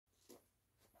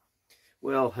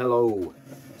Well, hello.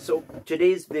 So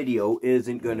today's video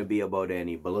isn't going to be about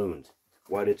any balloons.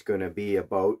 What it's going to be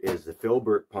about is the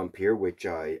Filbert pump here, which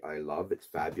I love. It's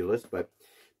fabulous, but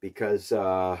because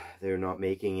they're not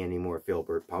making any more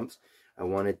Filbert pumps, I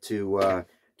wanted to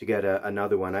get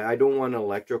another one. I don't want an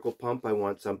electrical pump. I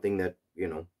want something that, you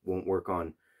know, won't work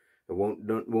on, it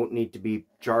won't need to be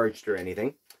charged or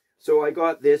anything. So I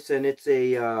got this, and it's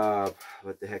a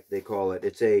what the heck they call it?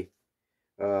 It's a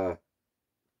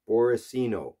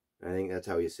Borosino. I think that's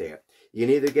how you say it. You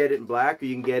can either get it in black or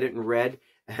you can get it in red.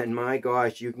 And my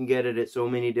gosh, you can get it at so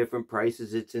many different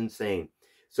prices. It's insane.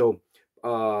 So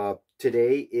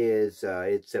today is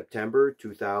it's September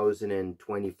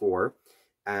 2024.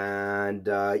 And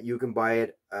you can buy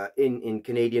it in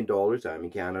Canadian dollars. I'm in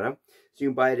Canada. So you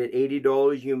can buy it at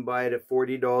 $80. You can buy it at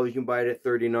 $40. You can buy it at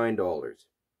 $39.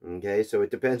 Okay, so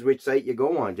it depends which site you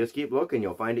go on. Just keep looking.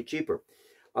 You'll find it cheaper.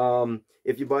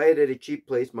 If you buy it at a cheap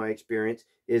place, my experience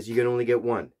is you can only get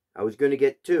one. I was going to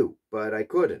get two, but I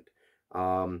couldn't.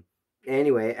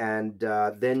 Anyway, and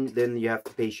then you have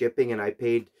to pay shipping, and I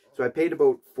paid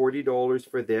about $40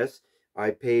 for this.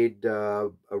 I paid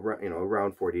around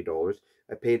 $40.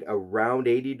 I paid around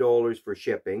 $80 for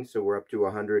shipping, so we're up to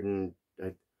 100 and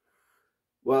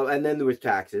well, and then there was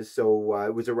taxes, so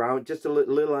it was around just a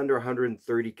little under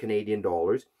 130 Canadian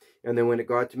dollars. And then when it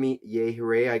got to me, yay,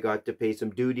 hooray, I got to pay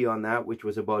some duty on that, which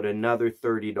was about another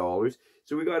 $30.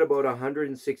 So we got about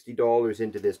 $160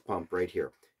 into this pump right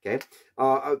here. Okay.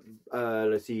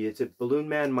 Let's see. It's a Balloon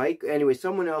Man Mike. Anyway,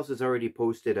 someone else has already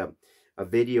posted a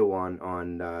video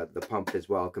on the pump as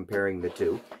well, comparing the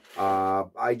two.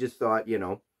 I just thought, you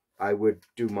know, I would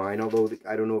do mine, although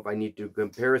I don't know if I need to do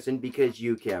comparison because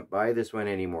you can't buy this one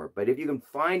anymore. But if you can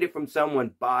find it from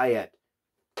someone, buy it.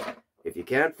 If you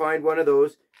can't find one of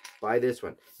those, buy this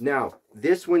one. Now,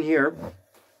 this one here,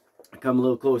 come a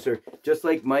little closer, just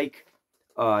like Mike,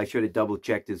 I should have double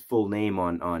checked his full name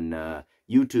on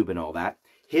YouTube and all that.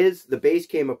 The base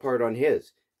came apart on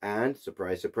his. And,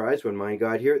 surprise, surprise, when mine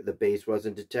got here, the base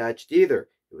wasn't attached either.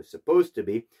 It was supposed to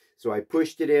be. So I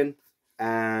pushed it in,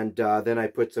 and then I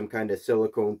put some kind of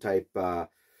silicone type,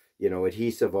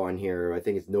 adhesive on here. I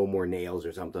think it's No More Nails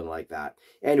or something like that.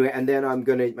 Anyway, and then I'm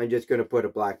just gonna put a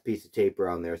black piece of tape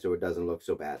around there so it doesn't look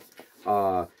so bad.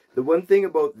 The one thing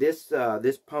about this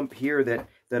this pump here that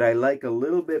I like a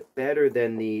little bit better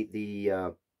than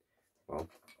than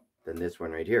this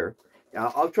one right here.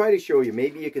 I'll try to show you.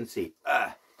 Maybe you can see.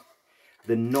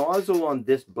 The nozzle on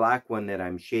this black one that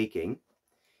I'm shaking,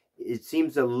 it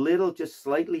seems a little, just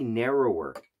slightly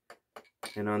narrower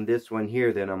than on this one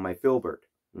here than on my Filbert.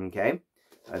 Okay,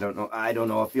 I don't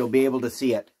know if you'll be able to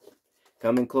see it.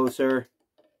 Coming closer.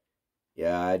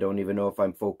 Yeah, I don't even know if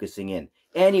I'm focusing in.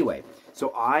 Anyway,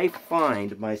 so I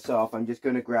find myself, I'm just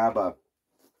going to grab a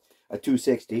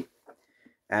 260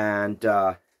 and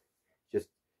just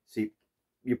see,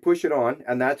 you push it on,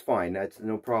 and that's fine. That's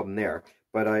no problem there.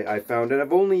 But I found it.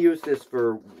 I've only used this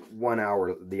for 1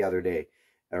 hour the other day,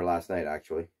 or last night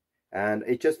actually, and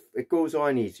it goes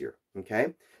on easier.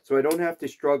 Okay, so I don't have to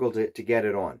struggle to get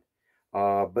it on.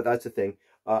 But that's the thing.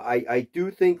 I do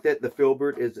think that the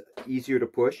Filbert is easier to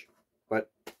push,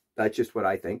 but that's just what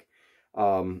I think.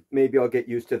 Maybe I'll get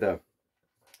used to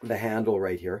the handle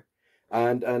right here,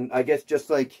 and I guess just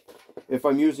like if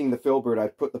I'm using the Filbert, I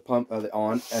put the pump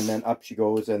on, and then up she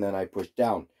goes, and then I push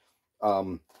down.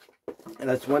 And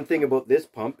that's one thing about this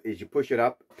pump, is you push it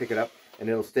up, pick it up, and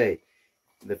it'll stay.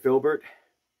 The Filbert,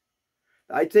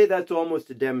 I'd say that's almost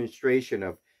a demonstration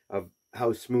of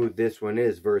how smooth this one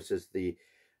is versus the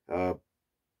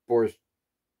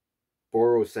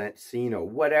Borosino,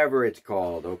 whatever it's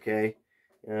called, okay?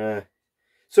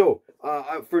 So,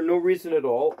 for no reason at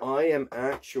all, I am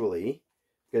actually,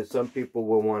 because some people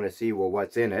will want to see, well,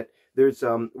 what's in it. There's,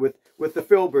 with the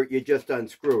Filbert, you just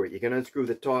unscrew it. You can unscrew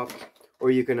the top, or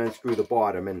you can unscrew the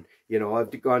bottom. And, you know, I've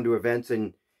gone to events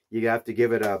and you have to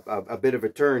give it a bit of a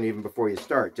turn even before you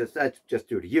start. That's just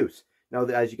due to use. Now,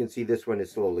 as you can see, this one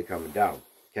is slowly coming down.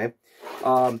 Okay.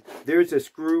 There's a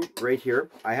screw right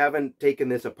here. I haven't taken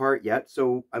this apart yet,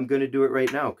 so I'm going to do it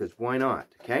right now, because why not?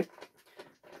 Okay.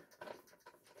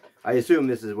 I assume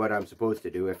this is what I'm supposed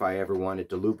to do if I ever wanted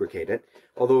to lubricate it.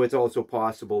 Although it's also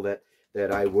possible that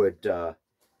I would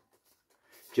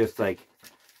just like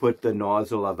put the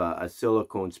nozzle of a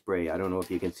silicone spray. I don't know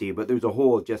if you can see, but there's a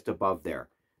hole just above there.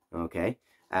 Okay,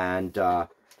 and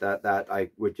that I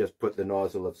would just put the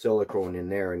nozzle of silicone in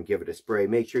there and give it a spray.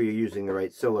 Make sure you're using the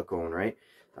right silicone, right?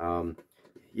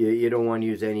 You don't want to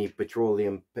use any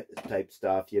petroleum type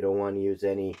stuff. You don't want to use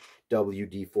any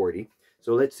WD-40.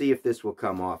 So let's see if this will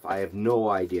come off. I have no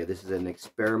idea. This is an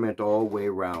experiment all the way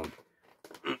around.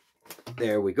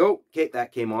 There we go. Okay,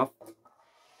 that came off.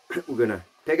 We're going to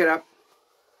pick it up.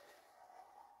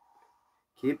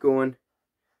 Keep going.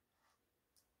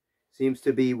 Seems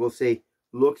to be, we'll say,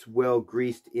 looks well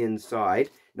greased inside.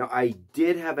 Now, I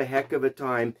did have a heck of a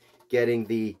time getting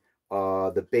the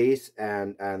base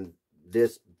and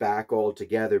this back all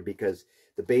together, because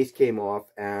the base came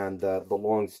off and the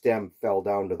long stem fell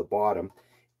down to the bottom.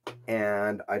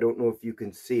 And I don't know if you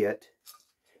can see it,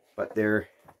 but there,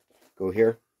 go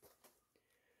here.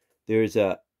 There's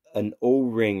an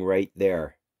O-ring right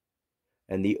there.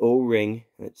 And the O-ring,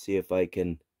 let's see if I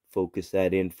can focus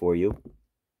that in for you.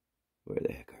 Where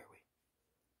the heck are we?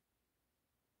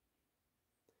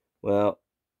 Well,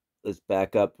 let's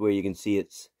back up where you can see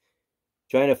it's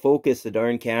trying to focus the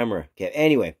darn camera. Okay,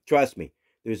 anyway, trust me,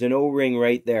 there's an O-ring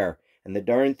right there. And the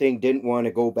darn thing didn't want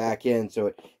to go back in,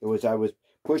 so I was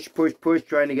push,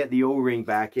 trying to get the O-ring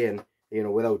back in, you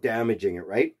know, without damaging it,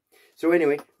 right? So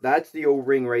anyway, that's the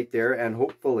O-ring right there, and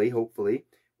hopefully,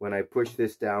 when I push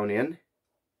this down in,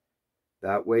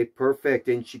 that way, perfect,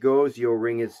 in she goes. The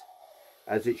O-ring is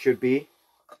as it should be.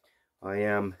 I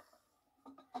am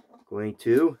going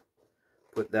to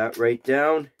put that right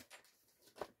down.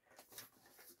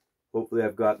 Hopefully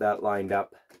I've got that lined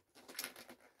up.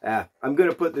 I'm going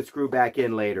to put the screw back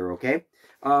in later, okay?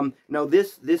 Now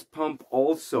this pump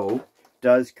also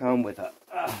does come with a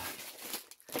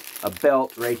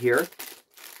belt right here.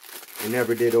 I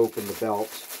never did open the belt.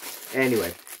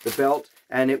 Anyway, the belt,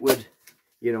 and it would,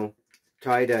 you know,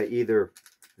 tie to either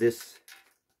this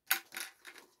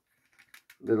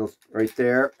little right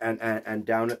there and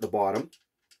down at the bottom.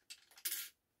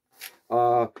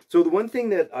 So the one thing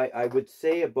that I would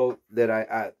say about that,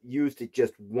 I used it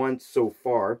just once so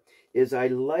far, is I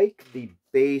like the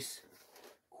base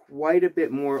quite a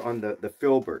bit more on the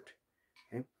Filbert.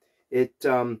 Okay?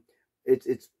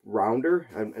 It's rounder,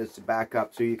 and it's back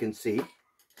up so you can see.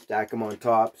 Stack them on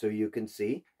top so you can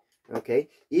see. Okay,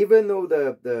 even though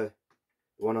the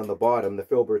one on the bottom, the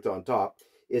Filbert's on top,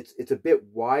 it's a bit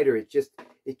wider. It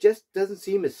just doesn't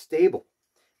seem as stable.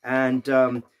 And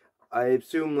I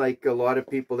assume, like a lot of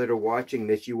people that are watching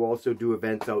this, you also do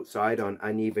events outside on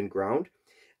uneven ground.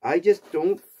 I just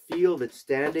don't feel that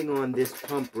standing on this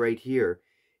pump right here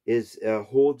is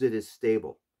holds it as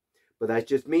stable. But that's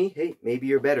just me. Hey, maybe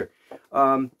you're better.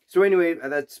 So anyway,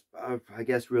 that's I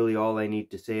guess really all I need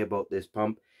to say about this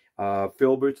pump.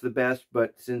 Filbert's the best,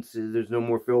 but since there's no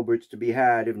more Filberts to be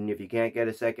had, even if you can't get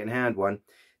a second-hand one,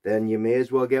 then you may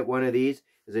as well get one of these.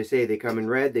 As I say, they come in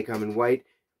red, they come in white.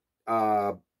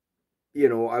 You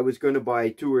know, I was going to buy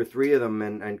 2 or 3 of them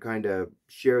and kind of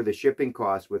share the shipping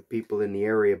costs with people in the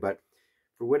area, but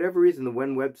for whatever reason, the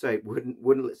one website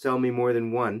wouldn't sell me more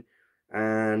than one,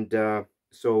 and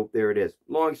so there it is.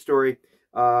 Long story.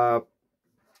 I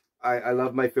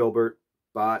love my Filbert,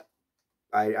 but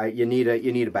you need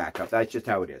a backup. That's just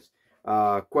how it is.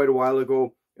 Quite a while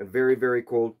ago, very, very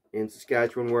cold in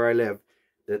Saskatchewan where I live,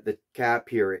 the cap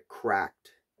here, it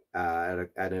cracked at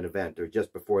an event, or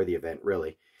just before the event,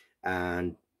 really.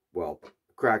 And, well,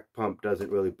 cracked pump doesn't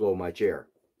really blow much air.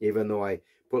 Even though I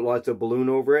put lots of balloon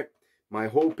over it, my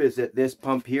hope is that this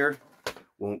pump here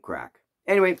won't crack.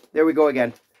 Anyway, there we go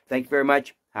again. Thank you very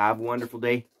much. Have a wonderful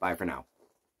day. Bye for now.